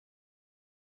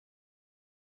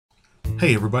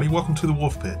Hey everybody, welcome to the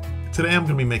Wolf Pit. Today I'm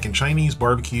going to be making Chinese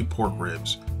barbecue pork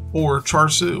ribs, or char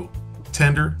siu.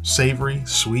 Tender, savory,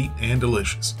 sweet, and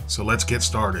delicious. So let's get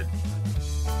started.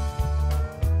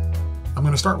 I'm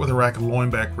going to start with a rack of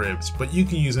loin back ribs, but you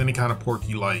can use any kind of pork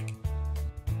you like.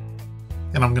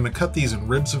 And I'm going to cut these in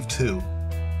ribs of 2.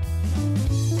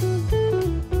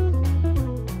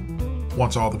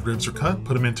 Once all the ribs are cut,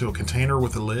 put them into a container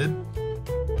with a lid.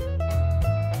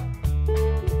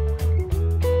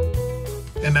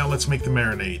 And now let's make the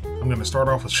marinade. I'm going to start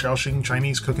off with Shaoxing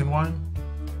Chinese cooking wine,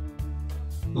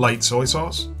 light soy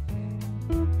sauce,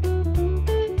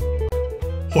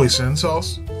 hoisin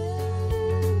sauce,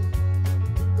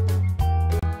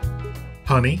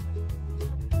 honey,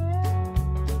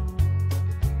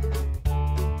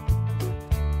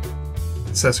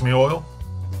 sesame oil,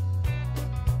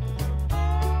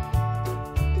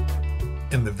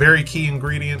 and the very key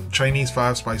ingredient, Chinese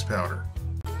 5-spice powder.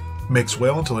 Mix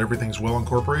well until everything's well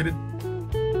incorporated.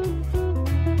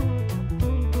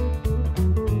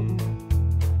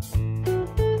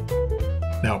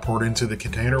 Now pour it into the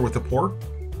container with the pork.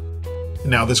 And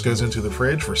now this goes into the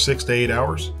fridge for 6 to 8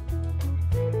 hours.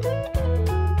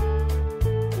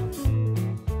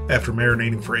 After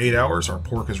marinating for 8 hours, our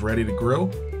pork is ready to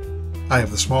grill. I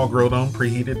have the small grill dome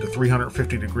preheated to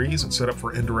 350 degrees and set up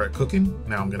for indirect cooking.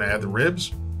 Now I'm going to add the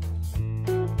ribs.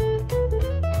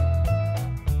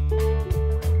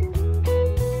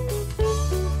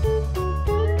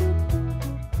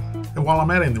 And while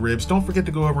I'm adding the ribs, don't forget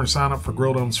to go over and sign up for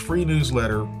Grill Dome's free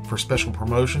newsletter for special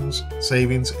promotions,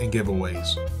 savings, and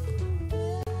giveaways.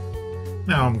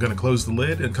 Now I'm going to close the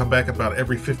lid and come back about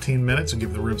every 15 minutes and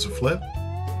give the ribs a flip.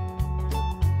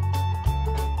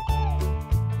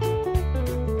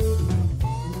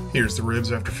 Here's the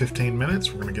ribs after 15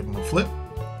 minutes. We're going to give them a flip.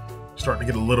 Starting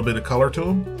to get a little bit of color to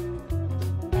them.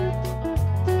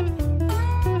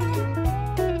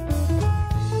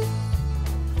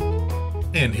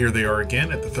 And here they are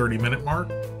again at the 30-minute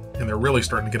mark, and they're really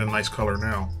starting to get a nice color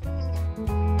now.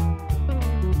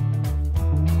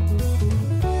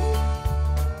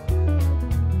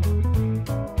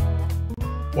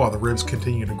 While the ribs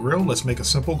continue to grill, let's make a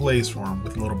simple glaze for them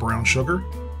with a little brown sugar,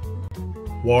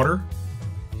 water,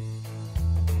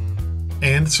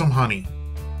 and some honey.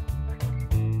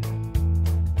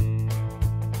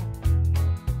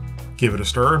 Give it a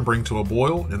stir and bring to a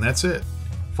boil, and that's it.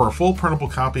 For a full printable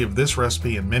copy of this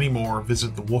recipe and many more,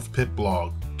 visit the Wolf Pit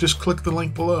blog. Just click the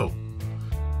link below.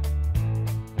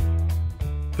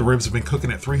 The ribs have been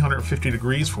cooking at 350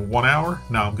 degrees for 1 hour.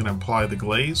 Now I'm going to apply the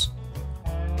glaze.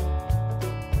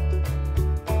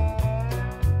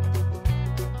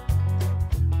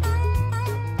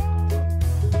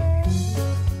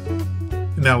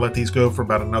 And now let these go for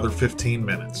about another 15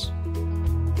 minutes.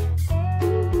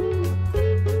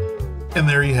 And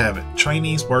there you have it,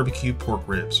 Chinese barbecue pork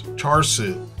ribs, char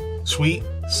siu. Sweet,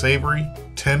 savory,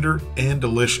 tender, and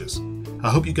delicious.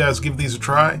 I hope you guys give these a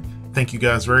try. Thank you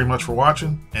guys very much for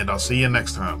watching, and I'll see you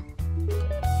next time.